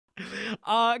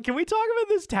Can we talk about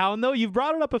this town, though? You've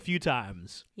brought it up a few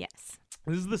times. Yes.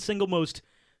 This is the single most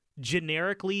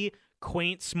generically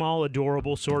quaint, small,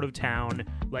 adorable sort of town,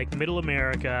 like middle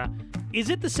America. Is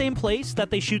it the same place that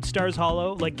they shoot Stars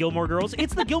Hollow, like Gilmore Girls?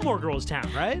 It's the Gilmore Girls town,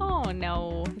 right? Oh,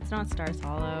 no. It's not Stars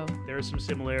Hollow. There are some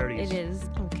similarities. It is.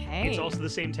 Okay. It's also the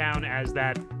same town as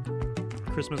that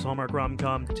Christmas Hallmark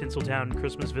rom-com, Tinseltown,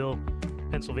 Christmasville,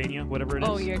 Pennsylvania, whatever it is.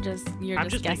 Oh, you're just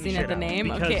just guessing making at the shit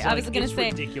name. up because, Okay, I was like, gonna it's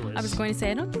say ridiculous. I was going to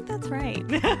say I don't think that's right,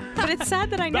 but it's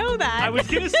sad that I know that. I was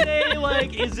gonna say,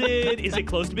 like, is it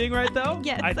close to being right though?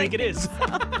 Yes, I think it is. so.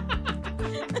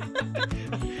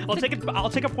 I'll take a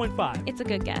 0.5. It's a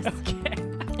good guess. Okay.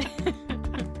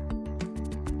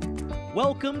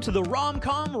 Welcome to the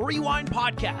Rom-Com Rewind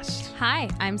Podcast. Hi,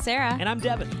 I'm Sarah. And I'm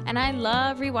Devin. And I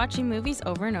love rewatching movies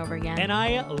over and over again. And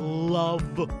I love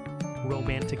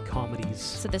romantic comedies.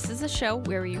 So this is a show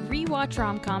where we rewatch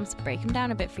rom-coms, break them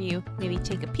down a bit for you, maybe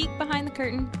take a peek behind the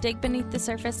curtain, dig beneath the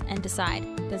surface, and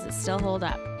decide, does it still hold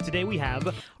up? Today we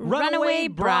have Runaway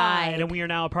Bride. And we are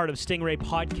now a part of Stingray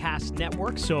Podcast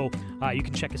Network, so you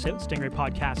can check us out,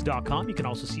 stingraypodcast.com. You can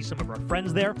also see some of our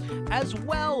friends there as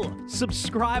well.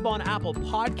 Subscribe on Apple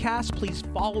Podcasts. Please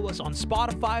follow us on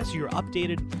Spotify so you're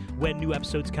updated when new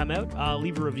episodes come out.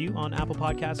 Leave a review on Apple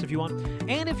Podcasts if you want.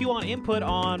 And if you want input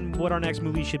on what our next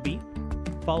movie should be,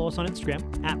 follow us on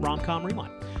Instagram at Romcom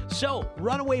Rewind. So,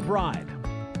 Runaway Bride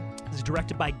is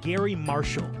directed by Gary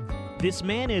Marshall. This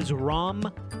man is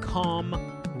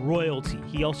rom-com royalty.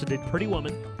 He also did Pretty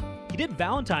Woman. He did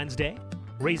Valentine's Day,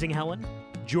 Raising Helen,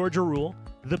 Georgia Rule,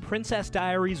 The Princess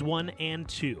Diaries 1 and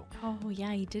 2. Oh,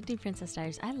 yeah, he did do Princess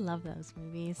Diaries. I love those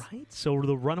movies. Right? So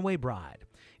The Runaway Bride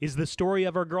is the story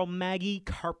of our girl Maggie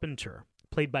Carpenter,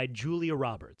 played by Julia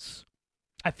Roberts.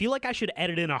 I feel like I should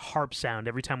edit in a harp sound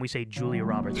every time we say Julia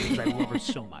Roberts because I love her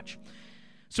so much.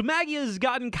 So Maggie has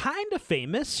gotten kind of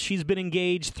famous. She's been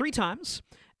engaged 3 times.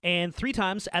 And 3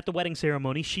 times at the wedding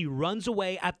ceremony, she runs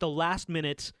away at the last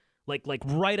minute, like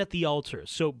right at the altar.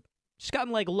 So she's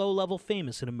gotten like low-level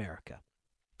famous in America.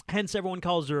 Hence, everyone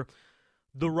calls her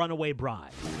the Runaway Bride.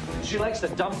 She likes to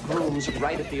dump grooms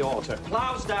right at the altar.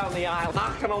 Plows down the aisle,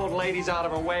 knocking old ladies out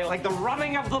of her way like the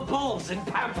running of the bulls in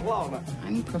Pamplona.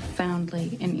 I'm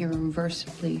profoundly and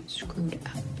irreversibly screwed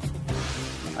up.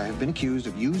 I have been accused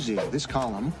of using this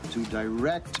column to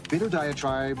direct bitter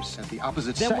diatribes at the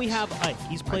opposite sex. Then we have Ike.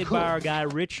 He's played by our guy,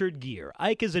 Richard Gere.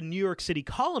 Ike is a New York City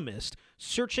columnist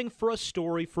searching for a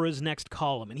story for his next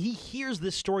column. And he hears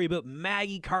this story about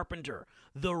Maggie Carpenter,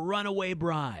 the Runaway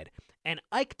Bride. And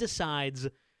Ike decides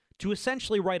to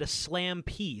essentially write a slam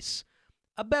piece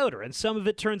about her. And some of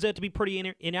it turns out to be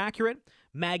pretty inaccurate.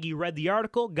 Maggie read the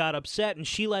article, got upset, and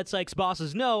she lets Ike's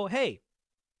bosses know, hey,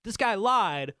 this guy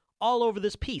lied all over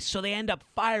this piece, so they end up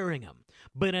firing him.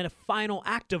 But in a final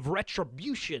act of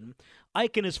retribution,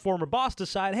 Ike and his former boss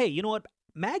decide, hey, you know what?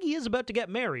 Maggie is about to get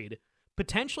married,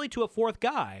 potentially to a 4th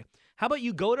guy. How about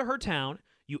you go to her town,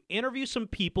 you interview some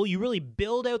people, you really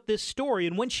build out this story,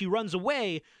 and when she runs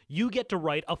away, you get to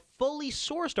write a fully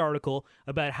sourced article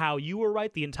about how you were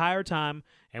right the entire time,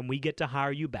 and we get to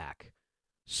hire you back.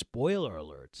 Spoiler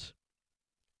alert.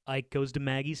 Ike goes to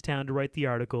Maggie's town to write the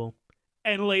article.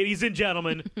 And ladies and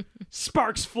gentlemen,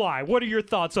 sparks fly. What are your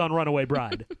thoughts on Runaway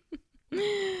Bride?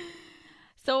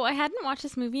 So I hadn't watched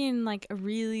this movie in like a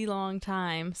really long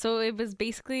time. So it was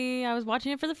basically, I was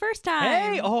watching it for the first time.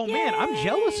 Hey, oh man, I'm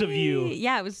jealous of you.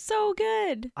 Yeah, it was so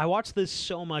good. I watched this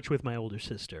so much with my older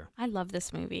sister. I love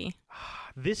this movie.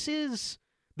 This is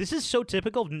so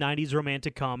typical of 90s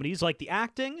romantic comedies. Like the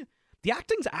acting's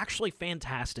actually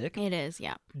fantastic. It is,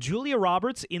 yeah. Julia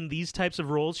Roberts in these types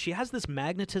of roles, she has this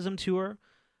magnetism to her.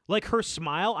 Like her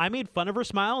smile, I made fun of her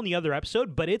smile in the other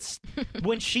episode, but it's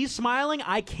when she's smiling,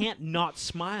 I can't not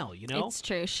smile, you know? It's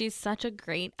true. She's such a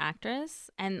great actress,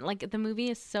 and like the movie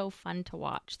is so fun to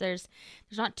watch. There's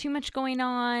not too much going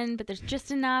on, but there's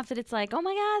just enough that it's like, oh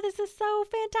my God, this is so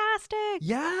fantastic.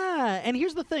 Yeah, and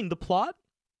here's the thing, the plot,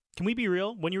 can we be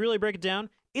real? When you really break it down,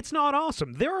 it's not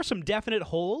awesome. There are some definite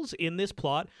holes in this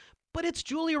plot, but it's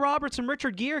Julia Roberts and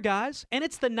Richard Gere, guys, and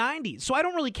it's the 90s. So I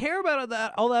don't really care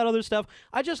about all that other stuff.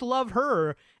 I just love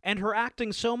her and her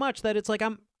acting so much that it's like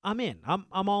I'm in.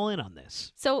 I'm all in on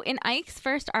this. So in Ike's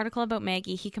first article about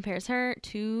Maggie, he compares her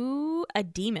to a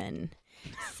demon.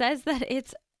 Says that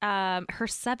it's her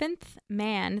 7th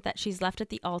man that she's left at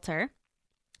the altar,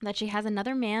 that she has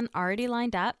another man already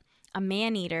lined up, a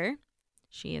man-eater.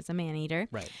 She is a man-eater.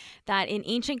 Right. That in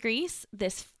ancient Greece,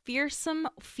 this fearsome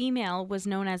female was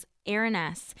known as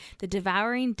Araness, the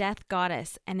devouring death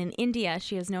goddess, and in India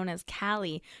she is known as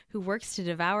Kali, who works to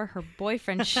devour her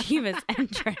boyfriend Shiva's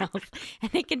entrails.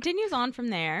 And it continues on from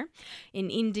there. In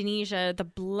Indonesia, the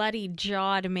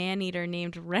bloody-jawed man-eater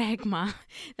named Ragma.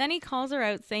 Then he calls her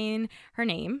out saying her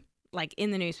name, like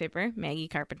in the newspaper, Maggie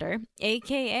Carpenter,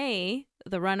 a.k.a.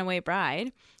 the Runaway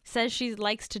Bride, says she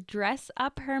likes to dress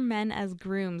up her men as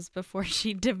grooms before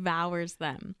she devours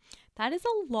them. That is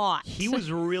a lot. He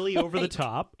was really over the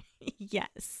top.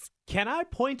 Yes. Can I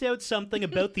point out something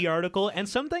about the article, and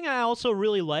something I also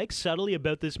really like subtly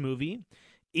about this movie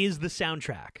is the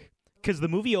soundtrack. Because the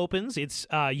movie opens, it's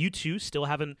you two still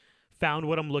haven't found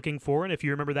what I'm looking for, and if you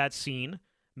remember that scene,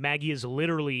 Maggie is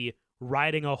literally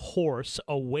riding a horse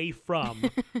away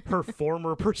from her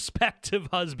former prospective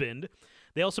husband.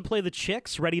 They also play the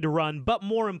Chicks, Ready to Run, but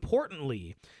more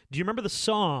importantly, do you remember the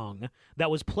song that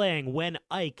was playing when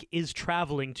Ike is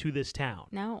traveling to this town?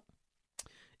 No.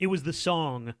 It was the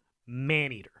song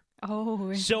Maneater. Oh,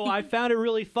 really? So I found it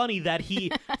really funny that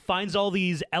he finds all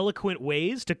these eloquent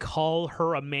ways to call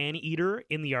her a man-eater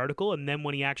in the article, and then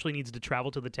when he actually needs to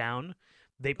travel to the town,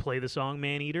 they play the song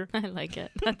Man-Eater. I like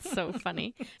it. That's so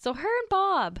funny. So her and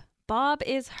Bob. Bob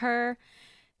is her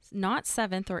not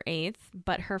 7th or 8th,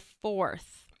 but her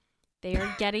 4th. They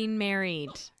are getting married.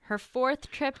 Her 4th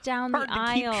trip down the aisle.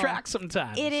 Hard to keep track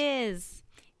sometimes. It is.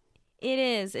 It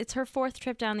is. It's her 4th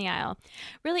trip down the aisle.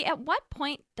 Really, at what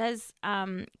point does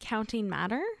counting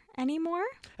matter anymore?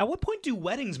 At what point do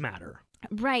weddings matter?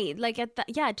 Right. Like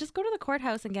just go to the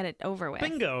courthouse and get it over with.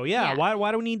 Bingo. Yeah.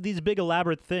 Why do we need these big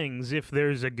elaborate things if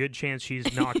there's a good chance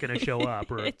she's not going to show up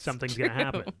or something's going to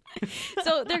happen?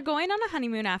 So they're going on a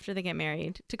honeymoon after they get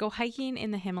married to go hiking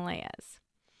in the Himalayas.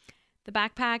 The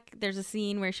backpack, there's a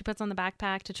scene where she puts on the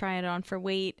backpack to try it on for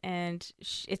weight, and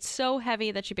it's so heavy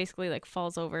that she basically like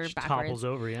falls over She backwards. topples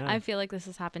over, yeah. I feel like this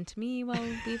has happened to me while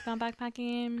we've gone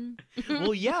backpacking.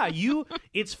 Well, yeah,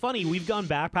 it's funny. We've gone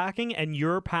backpacking, and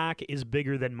your pack is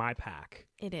bigger than my pack.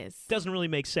 It is. Doesn't really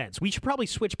make sense. We should probably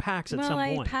switch packs at some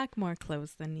Well, point. I pack more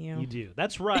clothes than you. You do.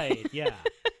 That's right, yeah.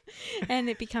 And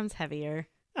it becomes heavier,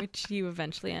 which you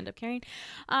eventually end up carrying.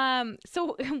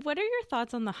 So what are your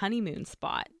thoughts on the honeymoon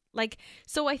spot?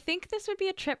 So I think this would be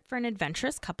a trip for an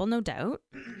adventurous couple, no doubt.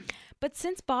 But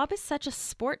since Bob is such a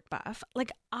sport buff,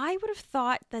 I would have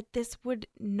thought that this would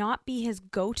not be his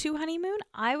go-to honeymoon.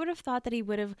 I would have thought that he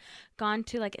would have gone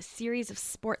to a series of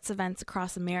sports events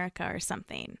across America or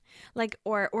something.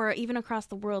 Or even across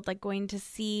the world, going to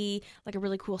see a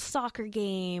really cool soccer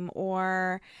game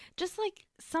or just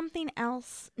something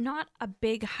else, not a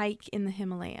big hike in the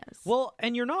Himalayas. Well,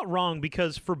 and you're not wrong,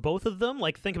 because for both of them,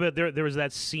 think about there was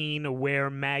that scene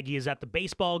where Maggie is at the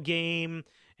baseball game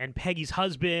and Peggy's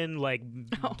husband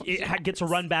gets a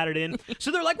run batted in. So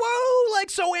they're whoa,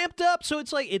 so amped up. So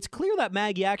it's clear that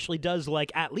Maggie actually does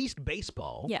at least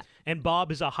baseball. Yeah. And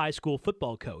Bob is a high school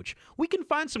football coach. We can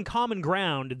find some common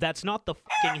ground that's not the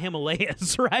fucking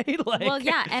Himalayas, right? Well,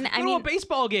 yeah, and I mean, a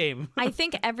baseball game. I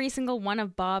think every single one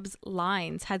of Bob's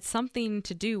lines had something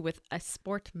to do with a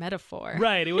sport metaphor.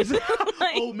 Right. It was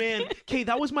oh man, Kate,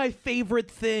 that was my favorite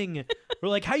thing.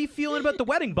 We're how you feeling about the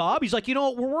wedding, Bob? He's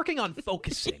we're working on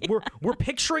focusing. We're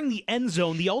picturing the end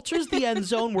zone. The altar's the end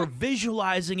zone. We're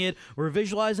visualizing it. We're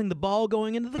visualizing the ball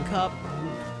going into the cup.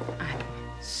 I'm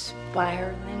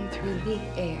spiraling through the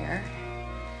air.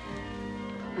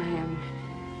 I am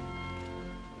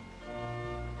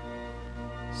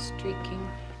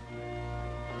streaking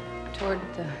toward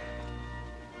the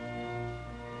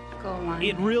goal line.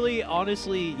 It really,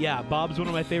 honestly, yeah, Bob's one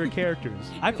of my favorite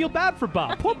characters. I feel bad for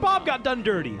Bob. Poor Bob got done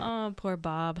dirty. Oh, poor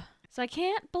Bob. So I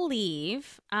can't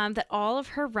believe that all of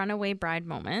her Runaway Bride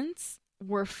moments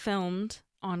were filmed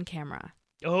on camera.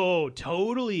 Oh,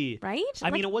 totally. Right?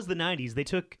 I mean, it was the 90s. They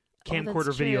took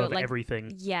camcorder video of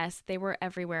everything. Yes, they were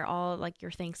everywhere. All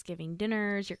your Thanksgiving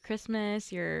dinners, your Christmas,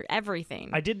 your everything.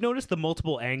 I did notice the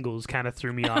multiple angles kind of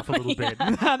threw me off a little bit.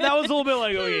 That was a little bit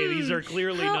okay, these are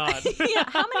clearly not. Yeah,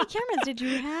 how many cameras did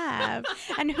you have?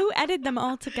 And who edited them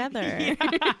all together?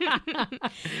 Yeah.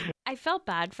 I felt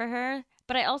bad for her,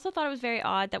 but I also thought it was very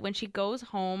odd that when she goes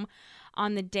home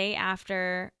on the day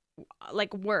after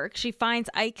work, she finds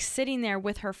Ike sitting there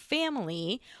with her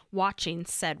family watching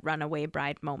said Runaway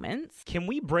Bride moments. Can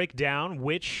we break down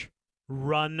which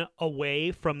run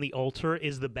away from the altar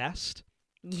is the best?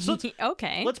 So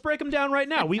okay. Let's break them down right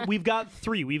now. We've got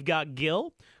 3. We've got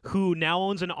Gil, who now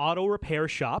owns an auto repair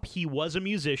shop. He was a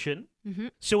musician. Mm-hmm.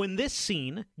 So in this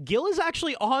scene, Gil is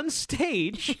actually on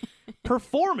stage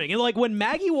performing. And when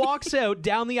Maggie walks out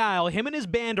down the aisle, him and his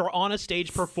band are on a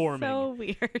stage performing. So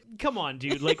weird. Come on,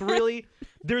 dude. Really?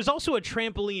 There's also a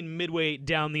trampoline midway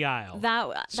down the aisle.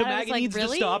 So that Maggie was like, needs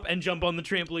really? to stop and jump on the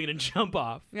trampoline and jump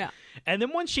off. Yeah. And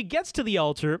then once she gets to the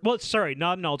altar, well, sorry,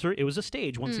 not an altar, it was a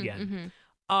stage once again.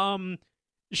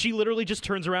 She literally just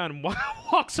turns around and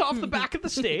walks off the back of the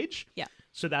stage. Yeah.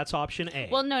 So that's option A.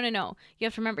 Well, no. You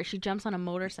have to remember, she jumps on a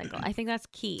motorcycle. I think that's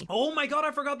key. Oh my God,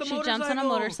 I forgot the She motorcycle. jumps on a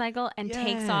motorcycle and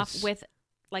takes off Yes. with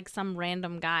like some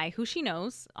random guy who she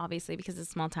knows, obviously, because it's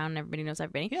a small town and everybody knows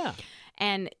everybody. Yeah.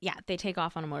 And yeah, they take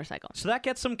off on a motorcycle. So that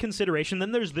gets some consideration.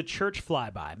 Then there's the church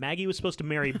flyby. Maggie was supposed to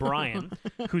marry Brian,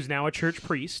 who's now a church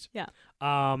priest. Yeah.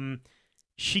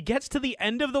 She gets to the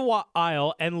end of the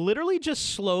aisle and literally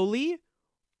just slowly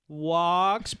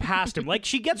walks past him. Like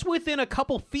she gets within a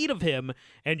couple feet of him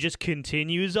and just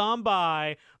continues on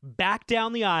by, back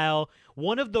down the aisle.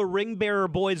 One of the ring bearer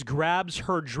boys grabs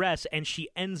her dress and she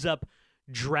ends up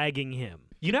dragging him.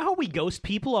 You know how we ghost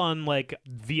people on like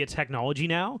via technology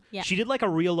now? Yeah. She did like a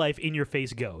real life in your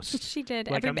face ghost. She did.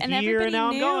 Like I'm and here everybody and now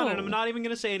knew. I'm gone and I'm not even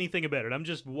going to say anything about it. I'm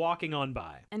just walking on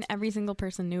by. And every single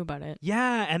person knew about it.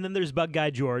 Yeah, and then there's Bug Guy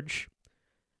George.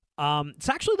 It's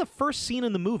actually the first scene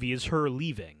in the movie is her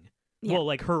leaving. Yeah. Well,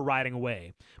 like her riding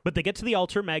away. But they get to the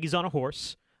altar. Maggie's on a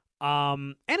horse.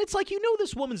 And it's like, you know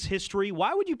this woman's history.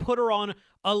 Why would you put her on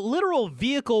a literal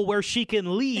vehicle where she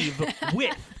can leave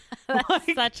with?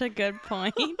 That's such a good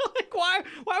point. Like,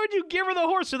 why would you give her the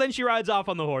horse so then she rides off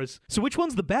on the horse? So which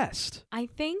one's the best? I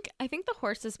think the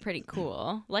horse is pretty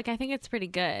cool. Like, I think it's pretty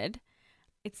good.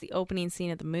 It's the opening scene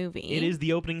of the movie. It is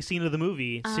the opening scene of the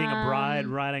movie, seeing a bride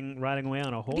riding away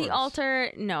on a horse. The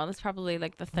altar, no, that's probably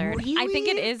like the third. Really? I think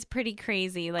it is pretty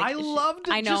crazy. Like I loved just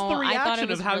the I thought it reaction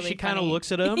was of how really she kind of funny.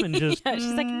 looks at him and just Yeah,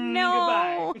 she's like,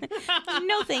 no,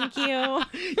 no, thank you.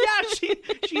 Yeah,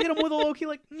 she hit him with a low key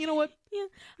like, you know what? Yeah,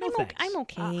 No thanks. I'm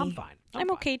okay. I'm fine. I'm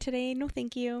okay today. No,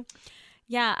 thank you.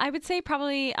 Yeah, I would say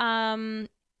probably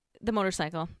the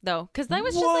motorcycle though, because that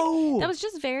was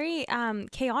just very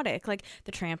chaotic. Like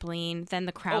the trampoline, then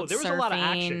the crowd. Oh, there was surfing, a lot of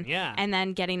action. Yeah, and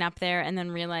then getting up there and then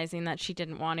realizing that she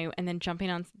didn't want to, and then jumping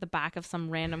on the back of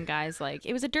some random guy's like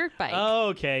it was a dirt bike. Oh,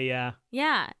 okay, yeah.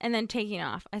 Yeah, and then taking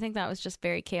off. I think that was just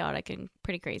very chaotic and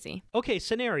pretty crazy. Okay,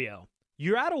 scenario: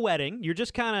 you're at a wedding. You're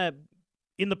just kind of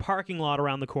in the parking lot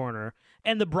around the corner,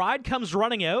 and the bride comes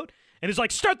running out and is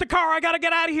like, "Start the car! I gotta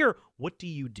get out of here." What do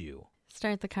you do?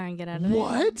 Start the car and get out of there.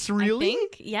 What? Really? I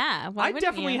think, yeah. Why I wouldn't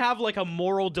definitely you? have like a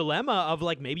moral dilemma of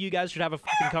like maybe you guys should have a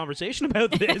fucking conversation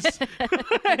about this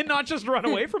and not just run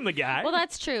away from the guy. Well,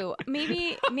 that's true.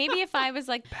 Maybe if I was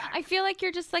like, I feel like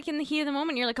you're just like in the heat of the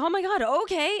moment. You're like, oh my god,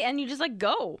 okay, and you just like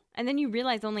go, and then you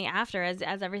realize only after, as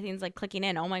everything's like clicking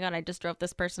in, oh my god, I just drove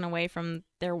this person away from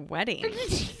their wedding.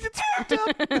 It's fucked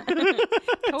up. Totally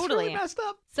It's really messed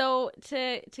up. So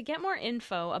to get more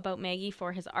info about Maggie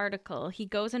for his article, he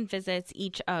goes and visits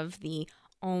each of the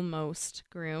almost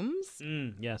grooms,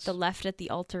 Yes. the left at the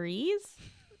altarees.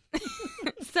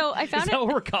 So I found Is that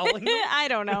what we're calling them? I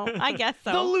don't know. I guess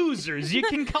so. The losers. You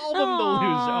can call them the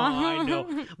losers. Oh, I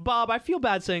know. Bob, I feel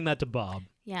bad saying that to Bob.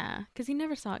 Yeah, because he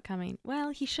never saw it coming.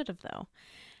 Well, he should have, though.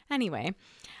 Anyway,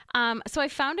 so I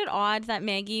found it odd that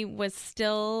Maggie was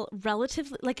still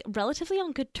relatively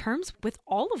on good terms with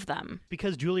all of them.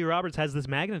 Because Julia Roberts has this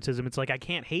magnetism. It's like, I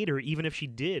can't hate her even if she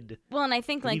did. Well, and I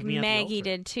think like Leave me at the Maggie altar.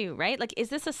 did too, right? Like, is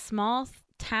this a small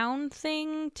town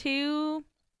thing too?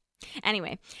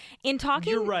 Anyway, in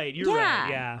talking, You're right. You're right.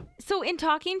 Yeah. So in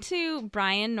talking to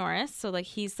Brian Norris, so like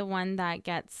he's the one that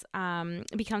gets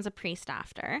becomes a priest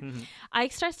after, I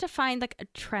starts to find like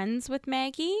trends with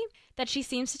Maggie that she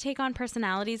seems to take on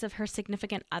personalities of her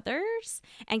significant others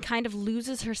and kind of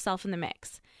loses herself in the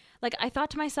mix. Like I thought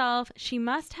to myself, she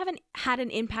must have had an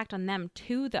impact on them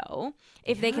too, though,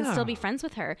 if they can still be friends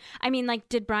with her. I mean, like,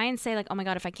 did Brian say like, oh my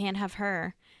god, if I can't have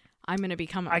her, I'm gonna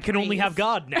become a I can only have priest?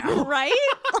 God now. Right?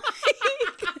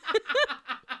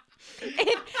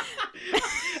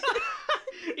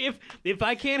 If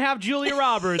I can't have Julia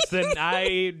Roberts, then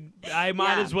I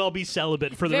might as well be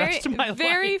celibate for the rest of my life.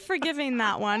 Very forgiving,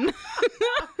 that one.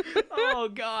 Oh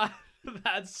God,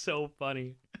 that's so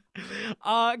funny.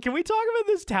 Can we talk about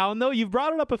this town though? You've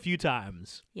brought it up a few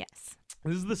times. Yes.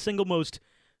 This is the single most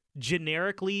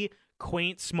generically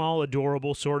quaint, small,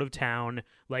 adorable sort of town,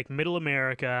 like middle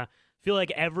America. I feel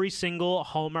like every single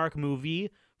Hallmark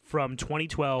movie from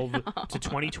 2012 to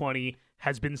 2020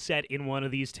 has been set in one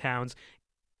of these towns.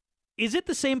 Is it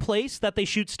the same place that they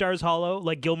shoot Stars Hollow,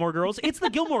 like Gilmore Girls? It's the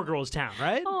Gilmore Girls town,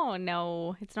 right? Oh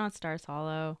no, it's not Stars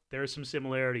Hollow. There are some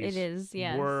similarities. It is,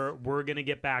 yes. We're gonna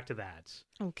get back to that.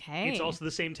 Okay. It's also the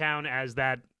same town as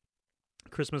that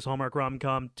Christmas Hallmark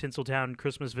rom-com, Tinseltown,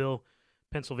 Christmasville,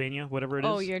 Pennsylvania, whatever it is.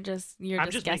 Oh, you're just just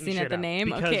making guessing shit at the up name.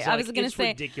 because, Okay, I was gonna it's say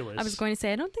ridiculous. I was going to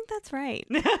say I don't think that's right,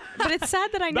 but it's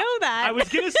sad that I know that. I was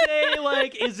gonna say,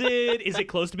 like, is it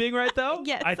close to being right though?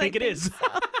 Yes, I think it is. so.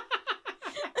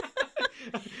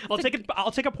 I'll take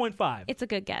a 0.5. It's a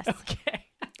good guess. Okay.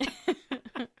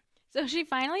 So she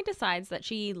finally decides that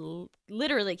she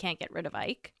literally can't get rid of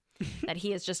Ike, that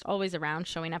he is just always around,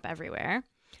 showing up everywhere.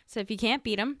 So if you can't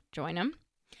beat him, join him.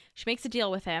 She makes a deal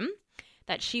with him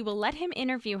that she will let him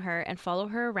interview her and follow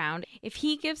her around if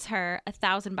he gives her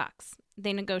 $1,000.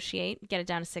 They negotiate, get it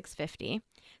down to $650,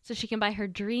 so she can buy her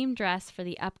dream dress for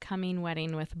the upcoming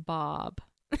wedding with Bob.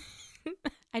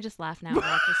 I just laugh now in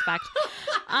retrospect.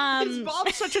 Is Bob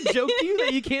such a joke to you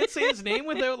that you can't say his name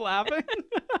without laughing?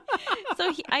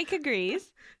 So Ike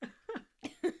agrees.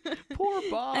 Poor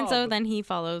Bob. And so then he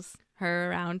follows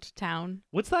her around town.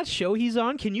 What's that show he's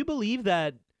on? Can you believe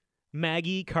that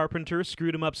Maggie Carpenter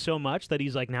screwed him up so much that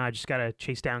he's like, nah, I just gotta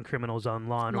chase down criminals on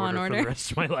Law and Order for the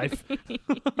rest of my life.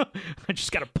 I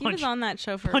just gotta He was on that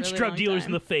show for a punch really drug long dealers time.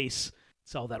 in the face.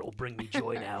 It's all that will bring me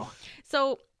joy now.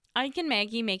 So Ike and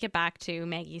Maggie make it back to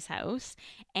Maggie's house,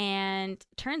 and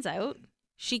turns out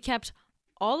she kept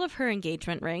all of her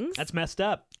engagement rings. That's messed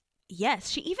up. Yes,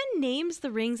 she even names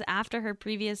the rings after her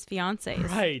previous fiancés.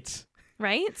 Right.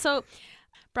 Right? So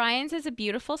Brian's is a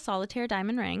beautiful solitaire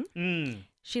diamond ring. Mm.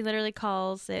 She literally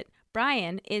calls it,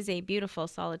 Brian is a beautiful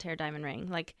solitaire diamond ring.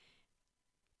 Like,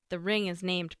 the ring is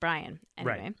named Brian.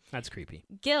 Anyway. Right. That's creepy.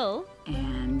 Gil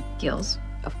And Gills,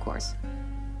 of course.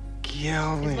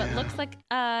 is what looks like,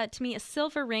 to me, a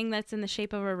silver ring that's in the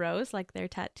shape of a rose, like their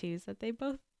tattoos that they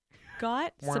both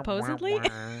got, supposedly.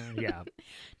 Yeah.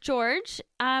 George,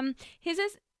 his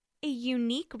is a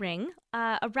unique ring,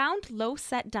 a round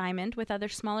low-set diamond with other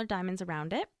smaller diamonds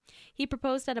around it. He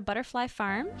proposed at a butterfly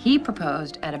farm. He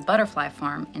proposed at a butterfly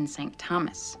farm in St.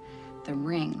 Thomas. The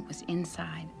ring was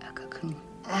inside a cocoon.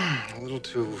 A little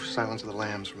too Silence of the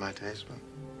Lambs for my taste, but...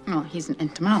 Well, he's an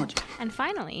entomologist. And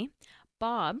finally,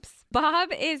 Bob's. Bob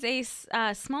is a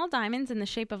small diamonds in the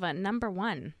shape of a number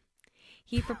 1.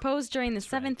 He proposed during the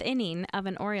 7th inning of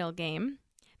an Oriole game.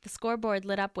 The scoreboard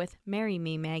lit up with "Marry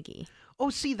Me, Maggie." Oh,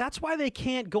 see, that's why they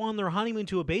can't go on their honeymoon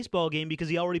to a baseball game, because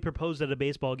he already proposed at a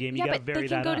baseball game. You Yeah, gotta but vary they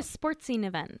can that go up. to sportsing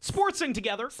events. Sportsing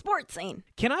together. Sportsing.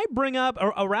 Can I bring up,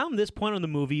 around this point in the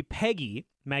movie, Peggy,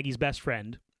 Maggie's best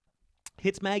friend,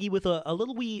 hits Maggie with a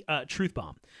little wee truth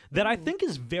bomb that I think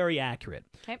is very accurate.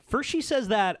 Okay. First, she says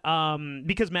that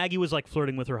because Maggie was like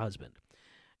flirting with her husband.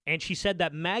 And she said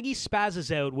that Maggie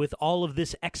spazzes out with all of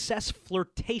this excess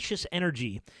flirtatious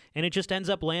energy, and it just ends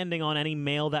up landing on any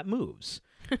male that moves.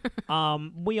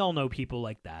 We all know people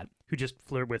like that who just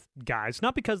flirt with guys,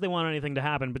 not because they want anything to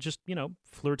happen, but just,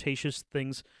 flirtatious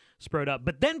things sprout up.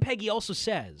 But then Peggy also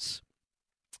says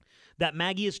that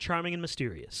Maggie is charming and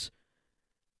mysterious.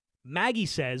 Maggie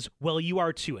says, well, you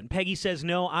are too. And Peggy says,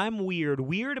 no, I'm weird.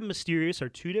 Weird and mysterious are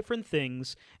two different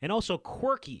things, and also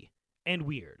quirky and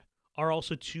weird are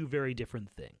also two very different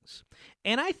things.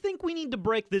 And I think we need to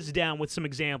break this down with some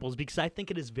examples, because I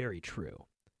think it is very true.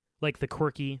 Like the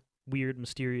quirky, weird,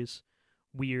 mysterious,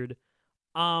 weird.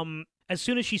 As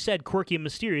soon as she said quirky and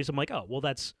mysterious, I'm like, oh, well,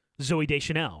 that's Zooey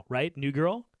Deschanel, right? New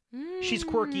girl? She's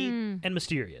quirky and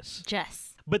mysterious.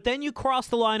 Jess. But then you cross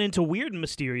the line into weird and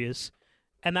mysterious,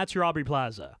 and that's your Aubrey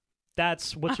Plaza.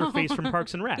 That's what's her face from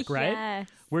Parks and Rec, right? Yes.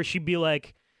 Where she'd be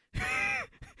like,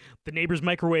 the neighbor's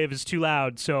microwave is too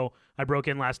loud, so I broke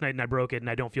in last night and I broke it and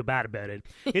I don't feel bad about it.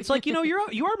 It's like, you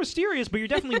are mysterious, but you're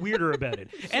definitely weirder about it.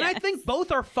 And I think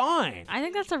both are fine. I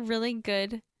think that's a really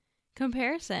good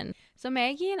comparison. So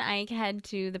Maggie and Ike head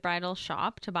to the bridal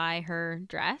shop to buy her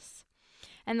dress.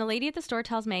 And the lady at the store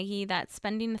tells Maggie that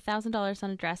spending $1,000 on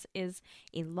a dress is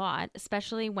a lot,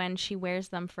 especially when she wears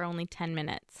them for only 10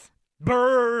 minutes.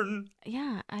 Burn!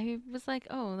 Yeah, I was like,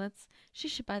 oh, she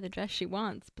should buy the dress she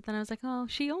wants. But then I was like, oh,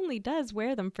 she only does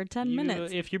wear them for 10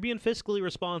 minutes. If you're being fiscally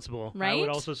responsible, Right? I would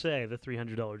also say the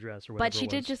 $300 dress or whatever. But she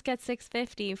did just get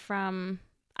 $650 from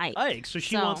Ike. So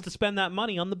she wants to spend that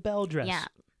money on the belle dress. Yeah.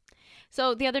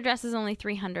 So the other dress is only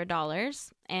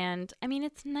 $300. And, I mean,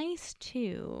 it's nice,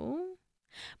 too.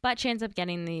 But she ends up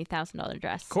getting the $1,000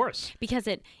 dress. Of course. Because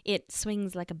it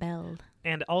swings like a bell.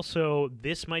 And also,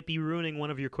 this might be ruining one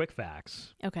of your quick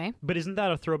facts. Okay. But isn't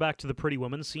that a throwback to the Pretty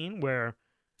Woman scene where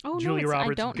Julia I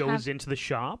Roberts don't goes into the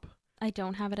shop? I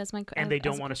don't have it as my... And they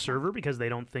don't want to serve her because they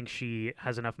don't think she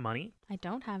has enough money? I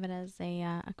don't have it as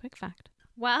a quick fact.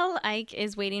 While Ike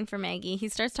is waiting for Maggie, he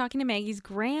starts talking to Maggie's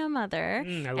grandmother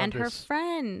and her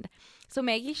friend. So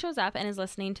Maggie shows up and is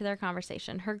listening to their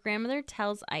conversation. Her grandmother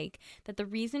tells Ike that the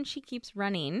reason she keeps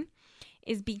running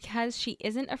is because she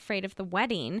isn't afraid of the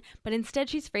wedding, but instead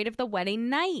she's afraid of the wedding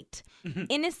night.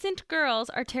 Innocent girls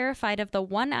are terrified of the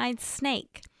one-eyed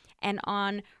snake. And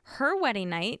on her wedding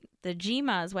night, the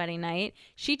Jima's wedding night,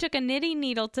 she took a knitting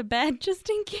needle to bed just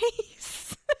in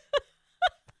case.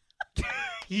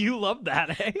 You love that,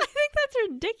 eh? I think that's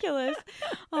ridiculous.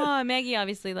 Oh, Maggie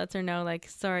obviously lets her know, like,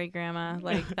 sorry, Grandma.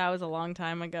 Like, that was a long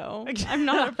time ago. I'm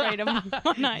not afraid of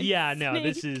one-eyed Yeah, no, snake.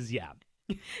 this is,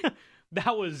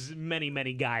 that was many,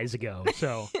 many guys ago,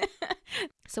 so.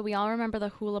 So we all remember the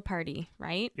hula party,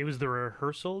 right? It was the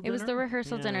rehearsal dinner? It was the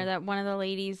rehearsal Yeah. dinner that one of the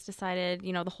ladies decided,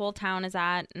 the whole town is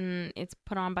at, and it's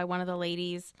put on by one of the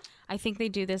ladies. I think they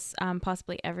do this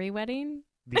possibly every wedding.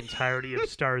 The entirety of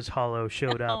Stars Hollow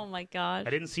showed up. Oh my gosh. I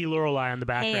didn't see Lorelai in the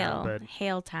background, but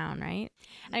Hale Town, right?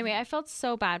 Anyway, I felt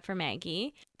so bad for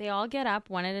Maggie. They all get up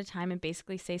one at a time and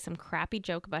basically say some crappy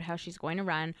joke about how she's going to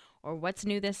run or what's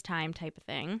new this time type of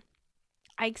thing.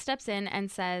 Ike steps in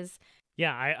and says,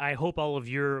 yeah, I hope all of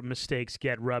your mistakes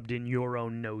get rubbed in your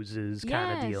own noses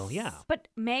kind of deal. Yeah. But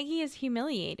Maggie is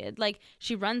humiliated. Like,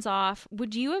 she runs off.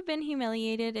 Would you have been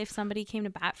humiliated if somebody came to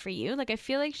bat for you? Like, I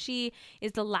feel like she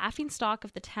is the laughing stock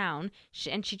of the town,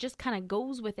 and she just kind of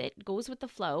goes with it, goes with the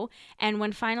flow. And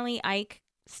when finally Ike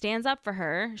stands up for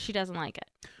her, she doesn't like it.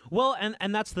 Well,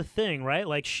 and that's the thing, right?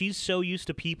 Like, she's so used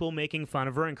to people making fun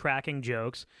of her and cracking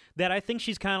jokes that I think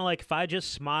she's kind of like, if I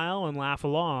just smile and laugh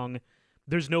along,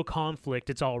 there's no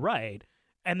conflict, it's all right.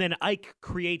 And then Ike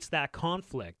creates that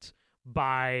conflict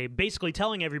by basically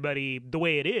telling everybody the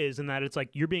way it is, and that it's like,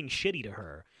 you're being shitty to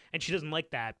her. And she doesn't like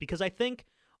that because I think,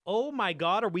 oh my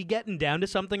God, are we getting down to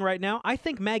something right now? I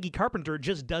think Maggie Carpenter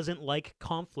just doesn't like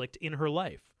conflict in her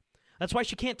life. That's why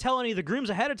she can't tell any of the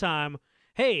grooms ahead of time,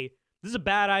 hey, this is a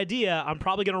bad idea, I'm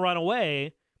probably going to run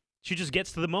away. She just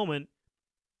gets to the moment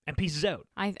and pieces out.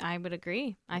 I would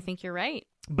agree. I think you're right.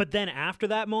 But then after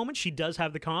that moment, she does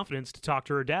have the confidence to talk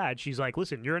to her dad. She's like,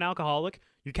 listen, you're an alcoholic.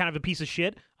 You're kind of a piece of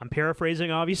shit. I'm paraphrasing,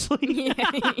 obviously.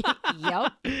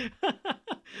 Yep.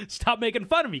 Stop making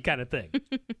fun of me kind of thing.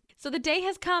 So the day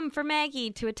has come for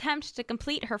Maggie to attempt to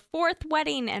complete her 4th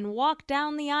wedding and walk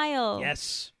down the aisle.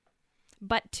 Yes.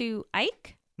 But to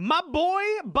Ike? My boy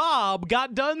Bob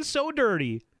got done so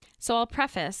dirty. So I'll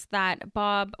preface that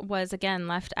Bob was again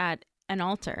left at an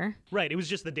altar. Right, it was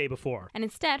just the day before. And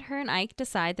instead, her and Ike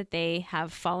decide that they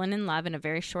have fallen in love in a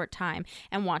very short time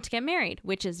and want to get married,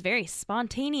 which is very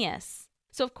spontaneous.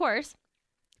 So, of course,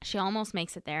 she almost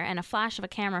makes it there, and a flash of a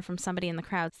camera from somebody in the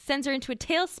crowd sends her into a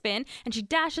tailspin, and she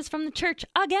dashes from the church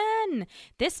again,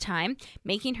 this time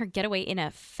making her getaway in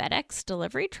a FedEx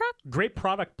delivery truck. Great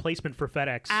product placement for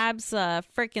FedEx.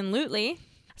 Abso-freaking-lutely.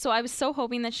 So I was so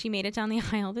hoping that she made it down the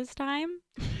aisle this time.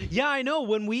 Yeah, I know.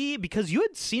 Because you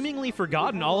had seemingly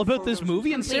forgotten all about this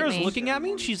movie, and Sarah's Completely. looking at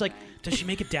me, and she's like, does she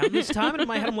make it down this time? And in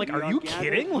my head, I'm like, are you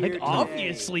kidding? Like,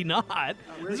 obviously not.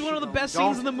 This is one of the best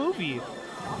scenes in the movie.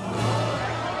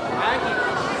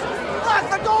 Lock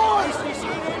the doors!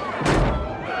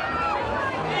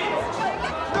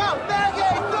 No, Maggie,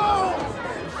 no!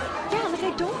 Yeah, like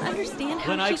I don't understand how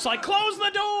Then Ike's like, close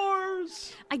the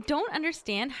doors! I don't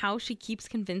understand how she keeps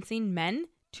convincing men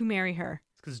to marry her.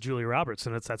 It's because Julia Roberts,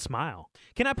 and it's that smile.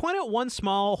 Can I point out one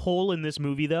small hole in this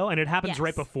movie, though? And it happens Yes.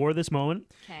 right before this moment.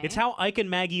 Okay. It's how Ike and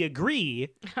Maggie agree,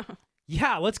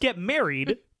 yeah, let's get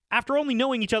married, after only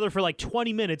knowing each other for like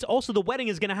 20 minutes. Also, the wedding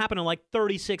is going to happen in like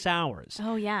 36 hours.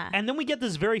 Oh, yeah. And then we get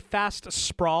this very fast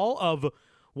sprawl of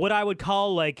what I would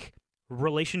call like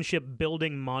relationship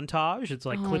building montage. It's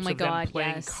like Oh clips my of them God,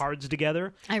 playing yes. cards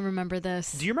together. I remember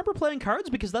this. Do you remember playing cards?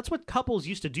 Because that's what couples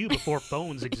used to do before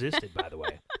phones existed, by the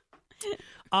way.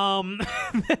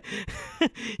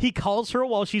 He calls her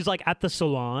while she's like at the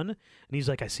salon, and he's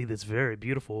like, I see this very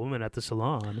beautiful woman at the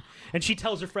salon. And she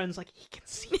tells her friends, like, he can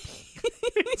see me.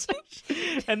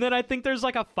 And then I think there's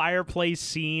like a fireplace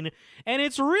scene, and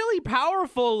it's really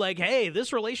powerful. Like, hey,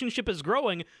 this relationship is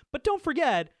growing, but don't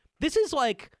forget, this is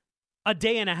like a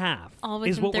day and a half. All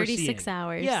is within what we're 36 seeing.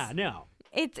 hours. Yeah, no.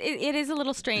 It is a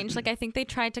little strange. Like, I think they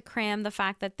tried to cram the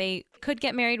fact that they could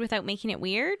get married without making it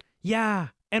weird. Yeah.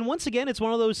 And once again, it's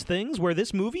one of those things where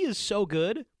this movie is so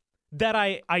good that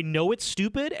I know it's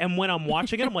stupid, and when I'm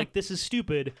watching it, I'm like, this is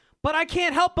stupid, but I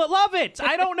can't help but love it.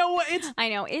 I don't know what it's. I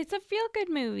know. It's a feel-good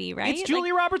movie, right? It's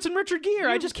Julia Roberts and Richard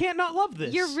Gere. I just can't not love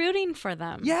this. You're rooting for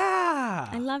them. Yeah.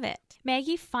 I love it.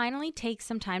 Maggie finally takes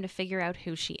some time to figure out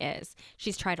who she is.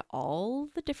 She's tried all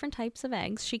the different types of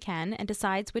eggs she can and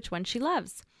decides which one she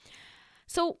loves.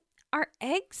 So, are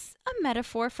eggs a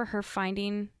metaphor for her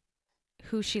finding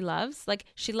who she loves? Like,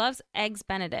 she loves Eggs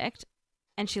Benedict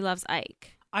and she loves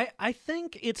Ike. I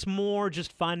think it's more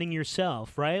just finding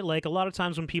yourself, right? Like, a lot of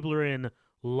times when people are in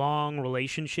long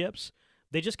relationships.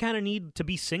 They just kind of need to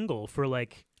be single for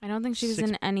like. I don't think she was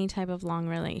in any type of long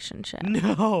relationship.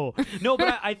 No,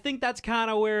 but I think that's kind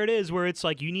of where it is, where it's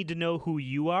like you need to know who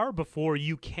you are before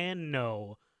you can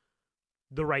know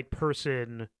the right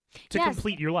person to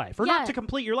complete your life. Or not to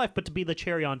complete your life, but to be the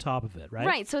cherry on top of it, right?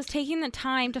 Right, so it's taking the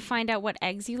time to find out what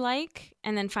eggs you like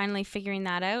and then finally figuring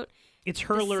that out. It's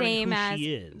her learning who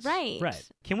she is. Right. Right.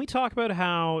 Can we talk about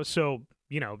how, so,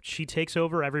 she takes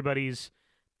over everybody's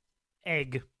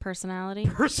egg personality.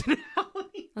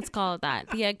 Let's call it that.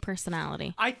 The egg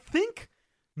personality. I think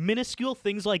minuscule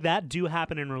things like that do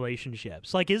happen in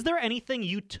relationships. Like, is there anything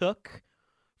you took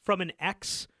from an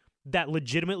ex that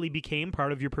legitimately became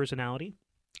part of your personality?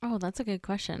 Oh, that's a good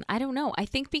question. I don't know. I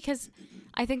think because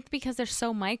they're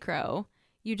so micro,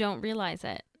 you don't realize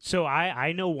it. So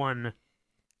I know one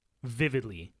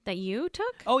vividly. That you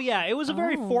took? Oh, yeah. It was a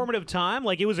very formative time.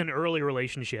 Like, it was an early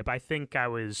relationship. I think I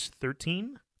was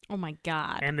 13. Oh, my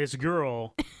God. And this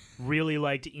girl really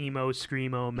liked emo,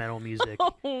 screamo, metal music.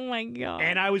 Oh, my God.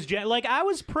 And I was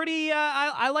pretty,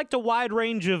 I liked a wide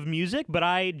range of music, but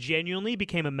I genuinely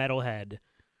became a metalhead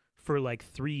for like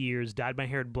 3 years, dyed my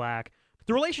hair black.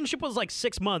 The relationship was like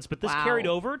 6 months, but this carried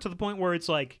over to the point where it's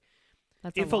like,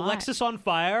 if Alexis on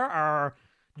Fire are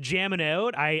jamming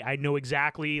out, I know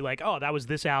exactly like, oh, that was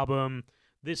this album,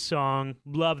 this song,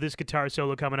 love this guitar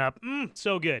solo coming up.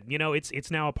 So good.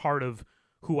 It's now a part of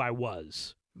who I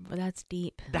was. Well, that's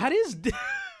deep. That is.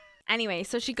 Anyway,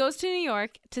 so she goes to New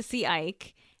York to see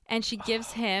Ike, and she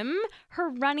gives him her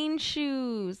running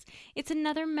shoes. It's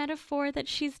another metaphor that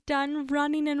she's done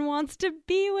running and wants to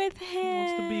be with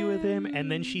him. And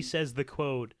then she says the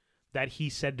quote that he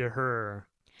said to her.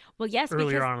 Well, yes,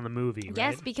 earlier on in the movie, right?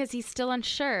 Yes, because he's still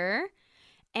unsure,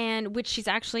 and which she's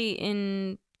actually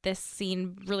in this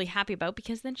scene really happy about,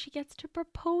 because then she gets to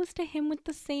propose to him with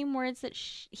the same words that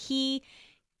he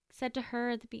said to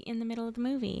her in the middle of the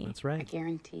movie. That's right. I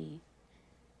guarantee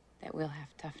that we'll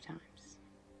have tough times.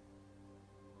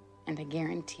 And I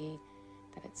guarantee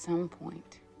that at some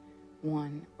point,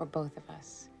 one or both of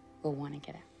us will want to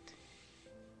get out.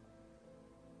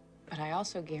 But I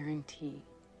also guarantee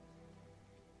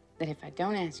that if I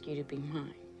don't ask you to be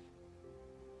mine,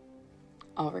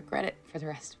 I'll regret it for the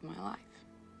rest of my life.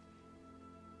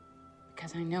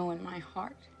 Because I know in my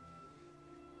heart,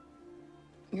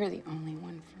 you're the only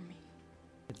one for me.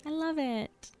 I love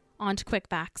it. On to Quick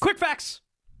Facts. Quick Facts!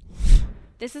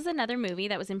 This is another movie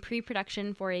that was in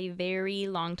pre-production for a very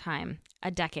long time, a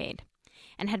decade,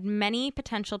 and had many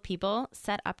potential people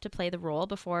set up to play the role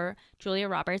before Julia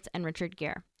Roberts and Richard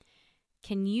Gere.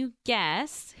 Can you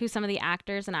guess who some of the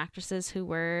actors and actresses who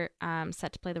were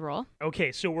set to play the role?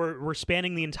 Okay, so we're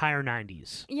spanning the entire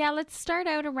 90s. Yeah, let's start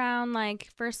out around,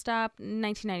 first up,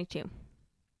 1992.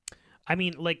 I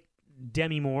mean,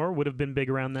 Demi Moore would have been big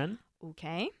around then.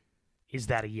 Okay. Is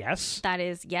that a yes? That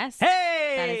is yes.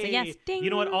 Hey! That is a yes. Ding! You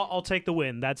know what? I'll take the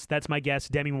win. That's my guess.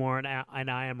 Demi Moore, and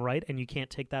I am right, and you can't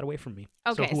take that away from me.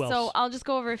 Okay, so who else? So I'll just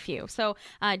go over a few. So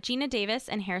Gina Davis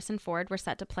and Harrison Ford were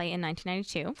set to play in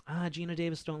 1992. Gina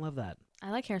Davis, don't love that.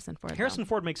 I like Harrison Ford. Harrison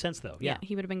Ford makes sense, though. Yeah,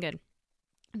 he would have been good.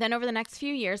 Then over the next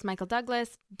few years, Michael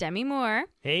Douglas, Demi Moore,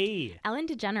 Ellen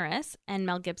DeGeneres, and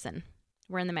Mel Gibson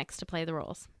were in the mix to play the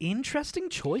roles. Interesting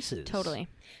choices. Totally.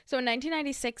 So in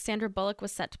 1996, Sandra Bullock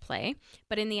was set to play,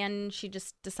 but in the end, she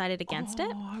just decided against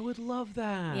it. Oh, I would love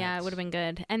that. Yeah, it would have been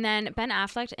good. And then Ben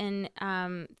Affleck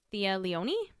and Thea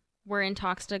Leone were in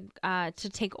talks to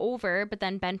take over, but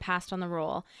then Ben passed on the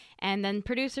role. And then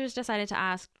producers decided to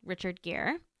ask Richard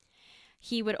Gere.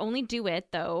 He would only do it,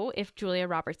 though, if Julia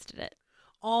Roberts did it.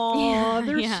 Oh,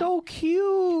 they're so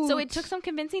cute. So it took some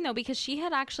convincing, though, because she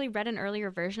had actually read an earlier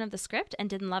version of the script and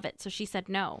didn't love it. So she said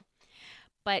no.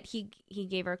 But he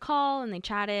gave her a call and they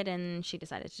chatted and she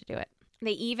decided to do it.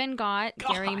 They even got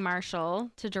Gary Marshall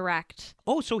to direct.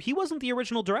 Oh, so he wasn't the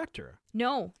original director.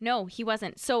 No, he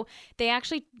wasn't. So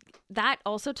that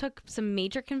also took some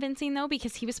major convincing, though,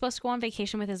 because he was supposed to go on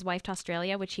vacation with his wife to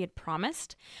Australia, which he had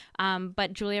promised.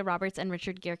 But Julia Roberts and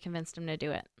Richard Gere convinced him to do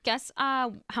it. Guess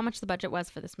how much the budget was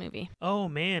for this movie? Oh,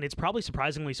 man, it's probably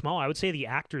surprisingly small. I would say the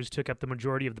actors took up the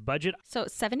majority of the budget. So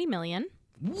 $70 million.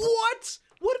 What?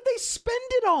 What did they spend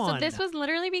it on? So this was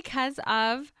literally because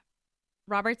of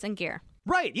Roberts and Gere.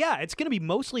 Right, yeah, it's going to be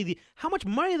mostly how much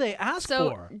money they asked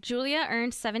for. So Julia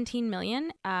earned $17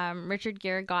 million. Richard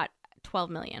Gere got $12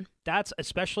 million. That's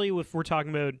especially if we're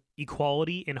talking about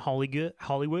equality in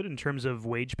Hollywood in terms of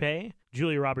wage pay.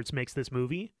 Julia Roberts makes this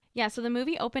movie. Yeah, so the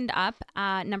movie opened up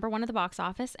number one at the box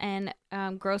office and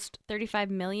grossed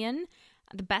 $35 million,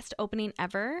 the best opening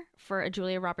ever for a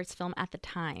Julia Roberts film at the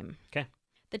time. Okay.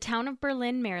 The town of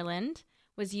Berlin, Maryland,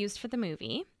 was used for the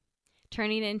movie.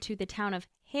 turning it into the town of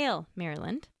Hale,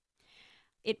 Maryland.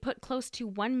 It put close to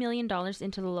 $1 million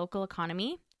into the local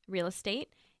economy, real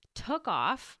estate, took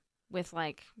off with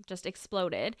just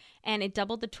exploded, and it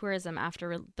doubled the tourism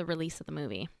after the release of the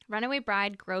movie. Runaway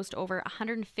Bride grossed over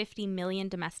 $150 million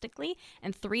domestically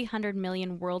and $300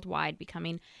 million worldwide,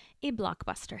 becoming a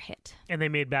blockbuster hit. And they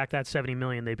made back that $70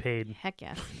 million they paid. Heck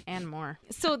yes, and more.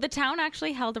 So the town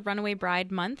actually held a Runaway Bride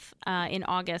month in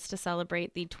August to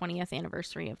celebrate the 20th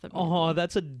anniversary of the movie. Oh,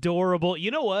 that's adorable.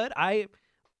 You know what?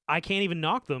 I can't even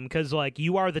knock them because,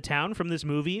 you are the town from this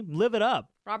movie. Live it up.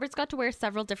 Roberts got to wear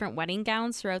several different wedding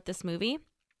gowns throughout this movie.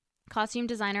 Costume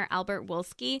designer Albert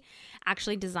Wolski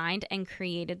actually designed and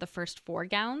created the first 4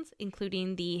 gowns,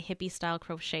 including the hippie-style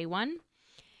crochet one.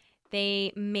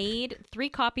 They made 3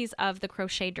 copies of the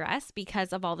crochet dress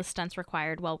because of all the stunts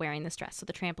required while wearing this dress. So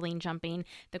the trampoline jumping,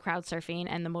 the crowd surfing,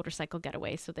 and the motorcycle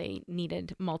getaway. So they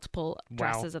needed multiple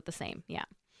dresses of the same. Yeah.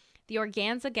 The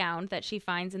organza gown that she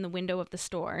finds in the window of the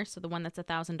store, so the one that's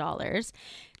 $1,000,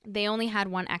 they only had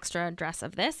 1 extra dress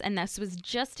of this, and this was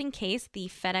just in case the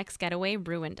FedEx getaway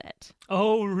ruined it.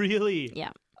 Oh, really?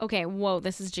 Yeah. Okay, whoa,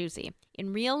 this is juicy.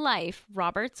 In real life,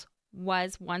 Roberts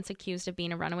was once accused of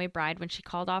being a runaway bride when she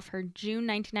called off her June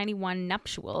 1991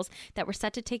 nuptials that were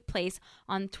set to take place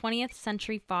on 20th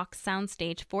Century Fox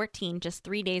Soundstage 14 just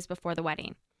 3 days before the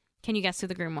wedding. Can you guess who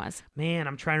the groom was? Man,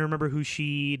 I'm trying to remember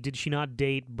did she not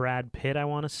date Brad Pitt, I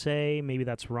want to say? Maybe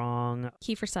that's wrong.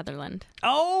 Kiefer Sutherland.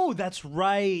 Oh, that's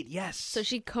right. Yes. So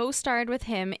she co-starred with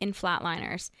him in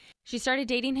Flatliners. She started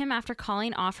dating him after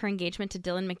calling off her engagement to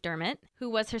Dylan McDermott,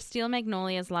 who was her Steel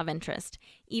Magnolias love interest.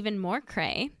 Even more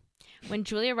cray. When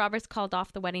Julia Roberts called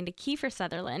off the wedding to Kiefer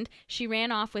Sutherland, she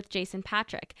ran off with Jason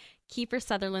Patric, Kiefer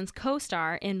Sutherland's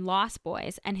co-star in Lost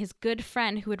Boys, and his good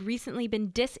friend who had recently been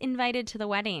disinvited to the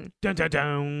wedding. Dun, dun,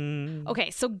 dun.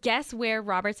 Okay, so guess where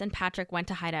Roberts and Patrick went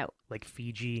to hide out? Like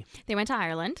Fiji. They went to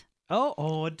Ireland.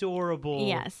 Oh, adorable.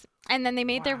 Yes. And then they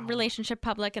made their relationship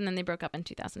public, and then they broke up in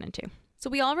 2002.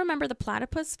 So we all remember the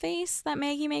platypus face that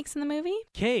Maggie makes in the movie?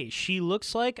 Okay, she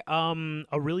looks like a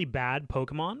really bad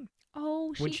Pokemon.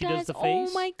 Oh, when she does. does the face.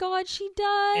 Oh my God, she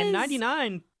does. In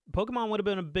 99, Pokemon would have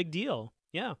been a big deal.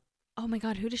 Yeah. Oh my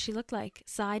God, who does she look like?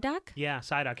 Psyduck? Yeah,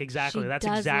 Psyduck, exactly. She That's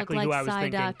does exactly look who like I was Psyduck.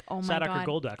 thinking. Oh my Psyduck God.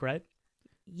 or Golduck, right?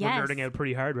 Yes. We're nerding out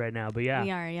pretty hard right now, but yeah.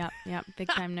 We are, yep. Big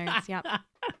time nerds, yep.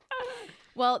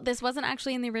 Well, this wasn't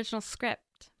actually in the original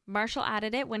script. Marshall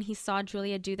added it when he saw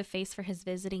Julia do the face for his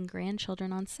visiting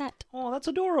grandchildren on set. Oh, that's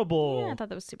adorable. Yeah, I thought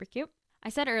that was super cute. I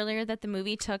said earlier that the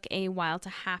movie took a while to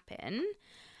happen.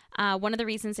 One of the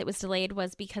reasons it was delayed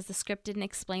was because the script didn't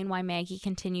explain why Maggie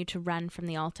continued to run from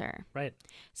the altar. Right.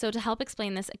 So to help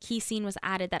explain this, a key scene was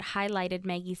added that highlighted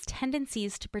Maggie's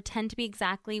tendencies to pretend to be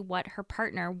exactly what her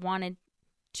partner wanted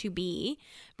to be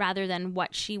rather than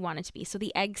what she wanted to be. So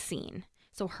the egg scene.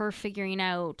 So her figuring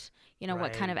out,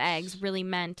 what kind of eggs really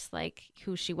meant,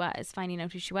 who she was, finding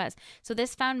out who she was. So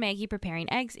this found Maggie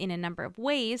preparing eggs in a number of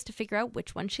ways to figure out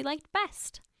which one she liked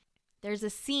best. There's a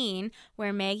scene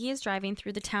where Maggie is driving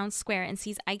through the town square and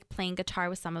sees Ike playing guitar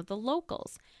with some of the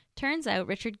locals. Turns out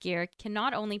Richard Gere can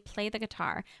not only play the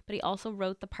guitar, but he also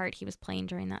wrote the part he was playing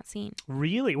during that scene.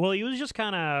 Really? Well, he was just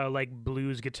kind of like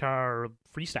blues guitar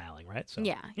freestyling, right? So,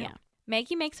 yeah.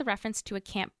 Maggie makes a reference to a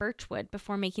Camp Birchwood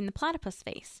before making the platypus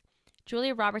face.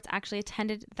 Julia Roberts actually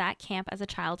attended that camp as a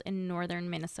child in northern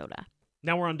Minnesota.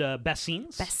 Now we're on to best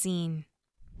scenes. Best scene.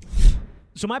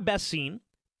 So my best scene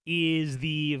is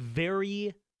the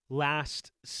very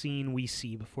last scene we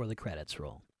see before the credits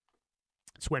roll.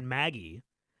 It's when Maggie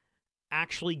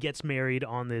actually gets married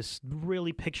on this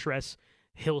really picturesque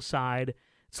hillside.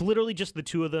 It's literally just the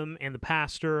two of them and the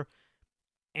pastor.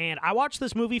 And I watched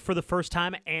this movie for the first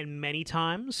time and many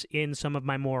times in some of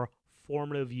my more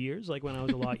formative years, like when I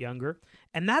was a lot younger.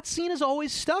 And that scene has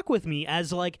always stuck with me as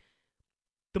the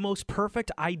most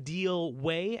perfect, ideal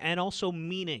way and also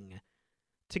meaning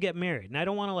to get married. And I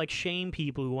don't want to shame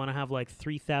people who want to have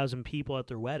 3,000 people at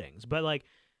their weddings, but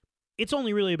it's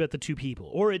only really about the two people,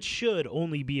 or it should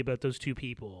only be about those two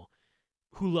people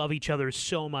who love each other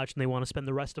so much and they want to spend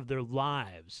the rest of their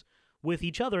lives with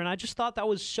each other. And I just thought that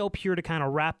was so pure to kind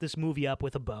of wrap this movie up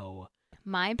with a bow.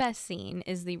 My best scene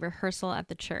is the rehearsal at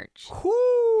the church.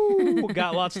 Whoo!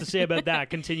 Got lots to say about that.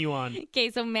 Continue on. Okay,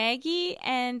 so Maggie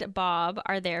and Bob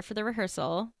are there for the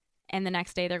rehearsal, and the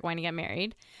next day they're going to get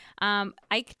married.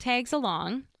 Ike tags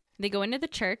along. They go into the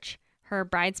church. Her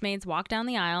bridesmaids walk down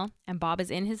the aisle, and Bob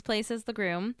is in his place as the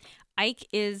groom. Ike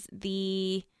is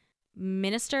the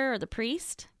minister or the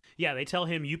priest. Yeah, they tell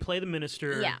him, you play the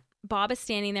minister. Yeah. Bob is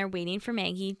standing there waiting for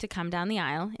Maggie to come down the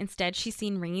aisle. Instead, she's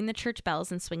seen ringing the church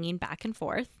bells and swinging back and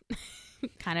forth.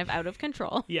 kind of out of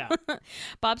control. Yeah.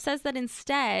 Bob says that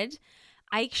instead,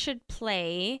 Ike should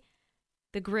play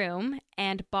the groom,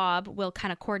 and Bob will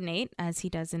kind of coordinate, as he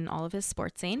does in all of his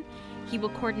sports scene. He will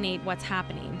coordinate what's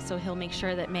happening, so he'll make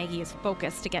sure that Maggie is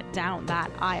focused to get down that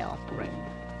aisle. Right.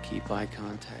 Keep eye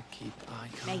contact, keep eye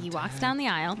contact. Maggie walks down the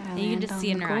aisle, and you can just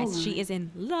see in her eyes, she is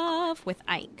in love with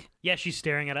Ike. Yeah, she's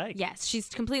staring at Ike. Yes, she's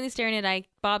completely staring at Ike.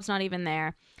 Bob's not even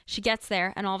there. She gets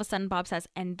there, and all of a sudden Bob says,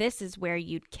 and this is where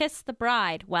you'd kiss the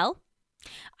bride. Well,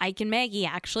 Ike and Maggie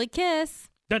actually kiss.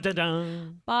 Dun, dun,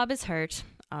 dun. Bob is hurt,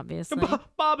 obviously.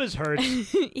 Bob is hurt.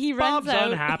 He runs Bob's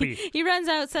out. unhappy. He runs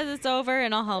out, says it's over,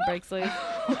 and all hell breaks loose.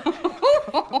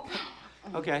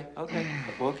 Okay.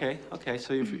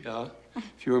 So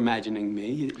if you were imagining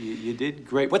me, you did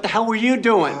great. What the hell were you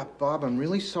doing? Bob, I'm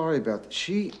really sorry about that.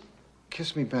 She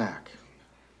kissed me back.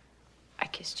 I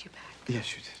kissed you back.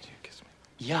 Yes, you did. You kissed me.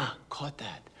 Yeah, caught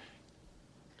that.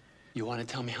 You want to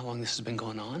tell me how long this has been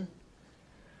going on?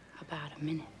 About a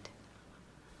minute.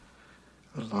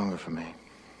 A little longer for me.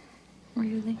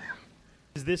 Really?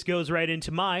 This goes right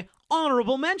into my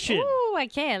honorable mention. Ooh,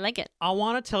 okay, I like it. I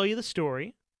want to tell you the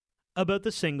story about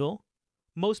the single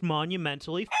most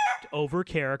monumentally over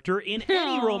character in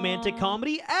any romantic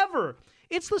comedy ever.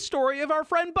 It's the story of our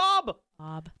friend Bob,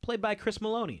 played by Chris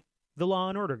Maloney, the Law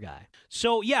and Order guy.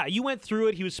 So yeah, you went through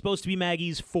it. He was supposed to be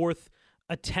Maggie's fourth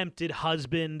attempted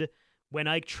husband when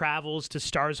Ike travels to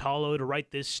Stars Hollow to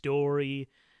write this story.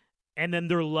 And then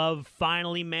their love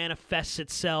finally manifests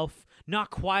itself, not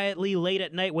quietly late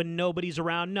at night when nobody's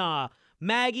around. Nah,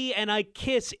 Maggie and Ike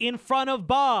kiss in front of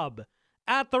Bob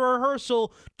at the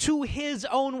rehearsal to his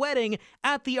own wedding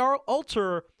at the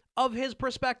altar of his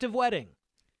prospective wedding.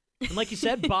 And like you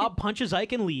said, Bob punches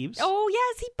Ike and leaves. Oh,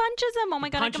 yes, he punches him. Oh, my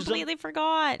God, I Punches him, completely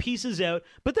forgot. Pieces out.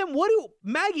 But then what do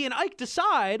Maggie and Ike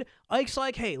decide? Ike's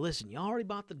like, hey, listen, you already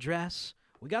bought the dress.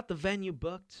 We got the venue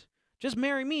booked. Just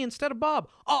marry me instead of Bob.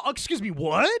 Oh, excuse me,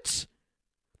 what?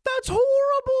 That's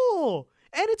horrible.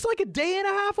 And it's like a day and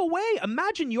a half away.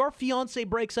 Imagine your fiance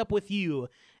breaks up with you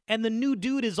and the new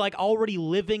dude is like already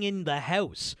living in the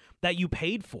house that you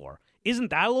paid for.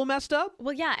 Isn't that a little messed up?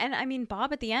 Well, yeah, and I mean,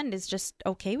 Bob at the end is just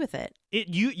okay with it.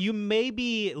 You may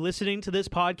be listening to this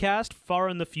podcast far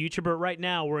in the future, but right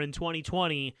now we're in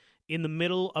 2020 in the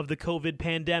middle of the COVID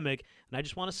pandemic. And I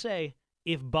just want to say,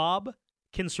 if Bob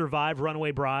can survive Runaway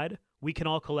Bride, we can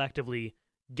all collectively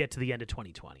get to the end of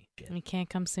 2020. We can't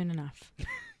come soon enough.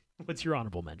 What's your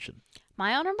honorable mention?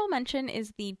 My honorable mention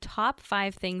is the top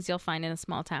 5 things you'll find in a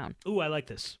small town. Ooh, I like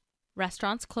this.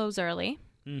 Restaurants close early.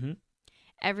 Mm-hmm.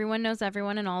 Everyone knows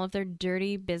everyone in all of their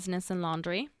dirty business and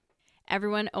laundry.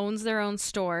 Everyone owns their own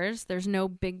stores. There's no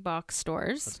big box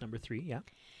stores. That's number 3, yeah.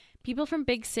 People from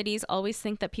big cities always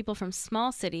think that people from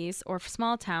small cities or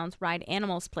small towns ride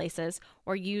animals places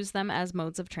or use them as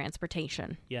modes of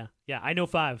transportation. Yeah, I know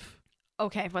 5.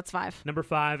 Okay, what's 5? Number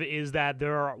 5 is that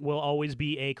there will always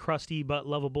be a crusty but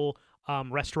lovable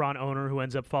restaurant owner who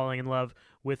ends up falling in love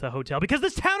with a hotel. Because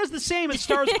this town is the same as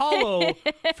Stars Hollow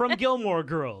from Gilmore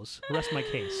Girls. Rest my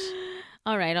case.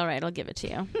 All right, I'll give it to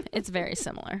you. It's very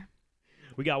similar.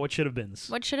 We got what should have beens.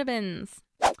 What should have beens?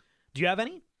 Do you have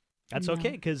any? That's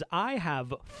okay, because I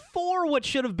have 4 what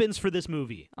should have beens for this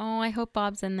movie. Oh, I hope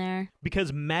Bob's in there.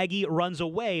 Because Maggie runs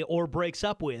away or breaks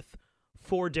up with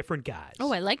 4 different guys.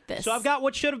 Oh, I like this. So I've got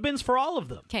what should have beens for all of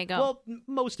them. Okay, go. Well,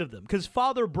 most of them. Because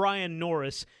Father Brian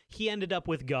Norris, he ended up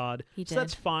with God. He so did.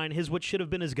 that's fine. His what should have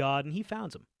been is God, and he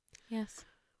found him. Yes.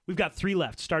 We've got 3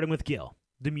 left, starting with Gil.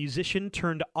 The musician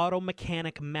turned auto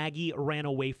mechanic Maggie ran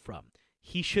away from.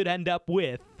 He should end up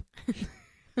with...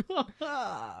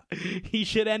 he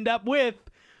should end up with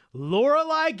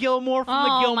Lorelai Gilmore from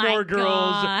the Gilmore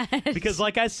Girls. Because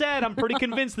like I said, I'm pretty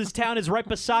convinced this town is right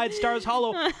beside Stars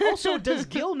Hollow. Also, does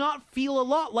Gil not feel a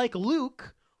lot like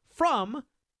Luke from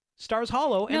Stars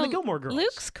Hollow and the Gilmore Girls?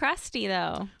 Luke's crusty,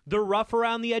 though. They're rough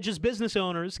around the edges business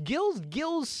owners.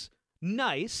 Gil's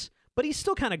nice, but he's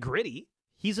still kind of gritty.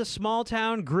 He's a small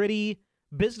town, gritty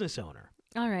business owner.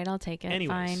 All right, I'll take it.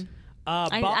 Anyways. Fine.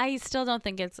 I still don't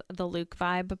think it's the Luke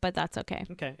vibe, but that's okay.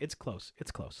 Okay, it's close.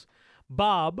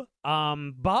 Bob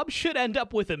should end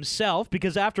up with himself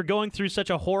because after going through such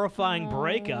a horrifying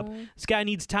breakup, this guy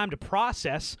needs time to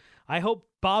process. I hope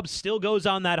Bob still goes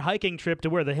on that hiking trip to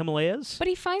where the Himalayas. But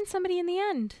he finds somebody in the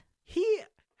end. He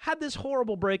had this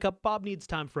horrible breakup. Bob needs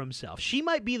time for himself. She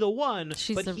might be the one,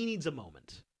 but he needs a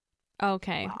moment.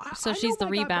 Okay, so I she's know the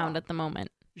my guy rebound Bob. at the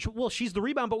moment. Well, she's the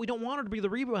rebound, but we don't want her to be the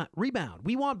rebound.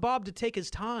 We want Bob to take his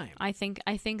time. I think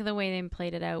the way they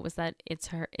played it out was that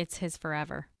it's his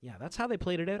forever. Yeah, that's how they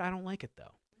played it out. I don't like it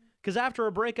though, because after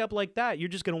a breakup like that, you're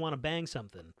just gonna want to bang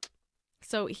something.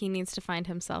 So he needs to find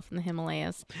himself in the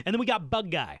Himalayas. And then we got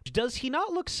Bug Guy. Does he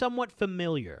not look somewhat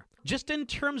familiar? Just in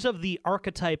terms of the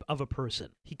archetype of a person.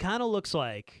 He kind of looks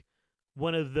like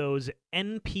one of those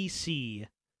NPC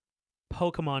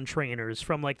Pokemon trainers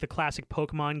from like the classic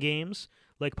Pokemon games,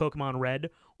 like Pokemon Red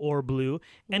or Blue.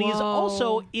 And he's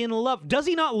also in love. Does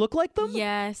he not look like them?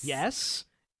 Yes. Yes.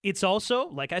 It's also,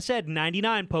 like I said,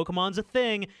 99, Pokemon's a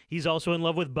thing. He's also in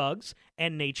love with bugs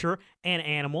and nature and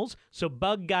animals. So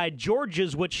Bug Guy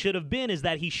George's what should have been is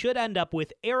that he should end up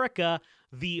with Erica,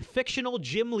 the fictional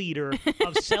gym leader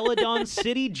of Celadon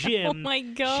City Gym. Oh my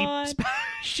God.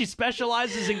 She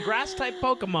specializes in grass-type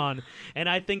Pokemon, and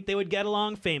I think they would get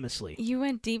along famously. You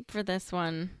went deep for this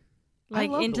one.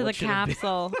 Like love into the what should have been.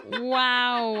 capsule.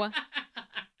 Wow.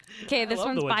 Okay, this love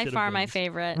one's the what by should have far my been.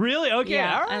 favorite. Really? Okay,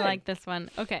 Yeah, all right. I like this one.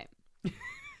 Okay.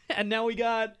 And now we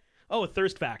got, a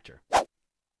thirst factor.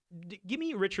 Give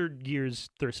me Richard Gere's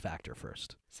thirst factor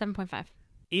first. 7.5.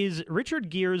 Is Richard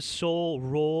Gere's sole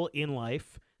role in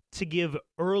life to give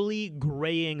early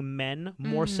graying men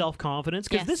more self-confidence?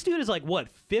 Because Yes. this dude is like, what,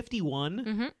 51?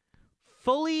 Mm-hmm.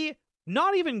 Fully,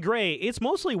 not even gray. It's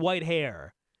mostly white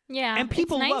hair. Yeah, And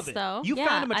people it's nice, love it. Though. You yeah,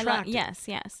 found him I attractive.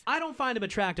 yes. I don't find him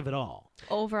attractive at all.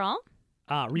 Overall,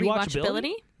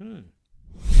 Rewatchability?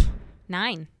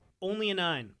 9. Only a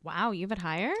 9. Wow, you have it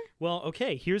higher? Well,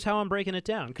 okay, here's how I'm breaking it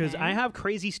down. Because Okay. I have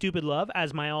Crazy Stupid Love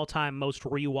as my all-time most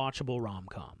rewatchable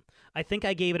rom-com. I think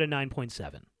I gave it a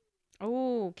 9.7.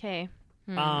 Oh, okay.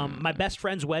 My Best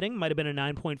Friend's Wedding might have been a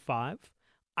 9.5.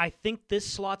 I think this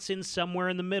slots in somewhere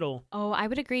in the middle. Oh, I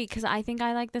would agree because I think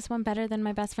I like this one better than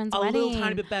My Best Friend's A Wedding. little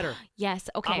tiny bit better. Yes,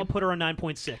 okay. I'm going to put her on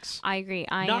 9.6. I agree.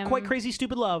 Not quite Crazy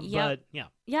Stupid Love, Yep. but yeah.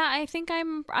 Yeah, I think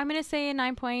I'm going to say a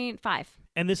 9.5.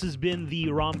 And this has been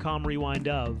the rom-com rewind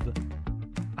of...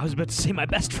 I was about to say My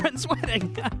Best Friend's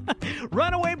Wedding.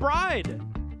 Runaway Bride.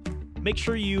 Make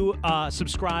sure you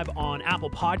subscribe on Apple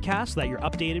Podcasts so that you're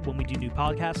updated when we do new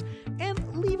podcasts.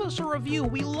 And leave us a review.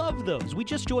 We love those. We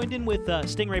just joined in with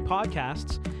Stingray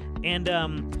Podcasts. And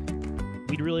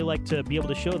we'd really like to be able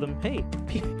to show them, hey,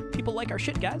 people like our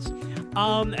shit, guys.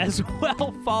 As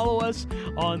well, follow us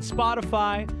on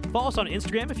Spotify. Follow us on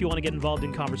Instagram if you want to get involved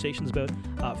in conversations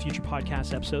about future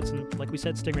podcast episodes. And like we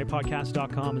said,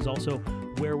 stingraypodcast.com is also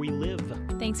where we live.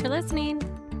 Thanks for listening.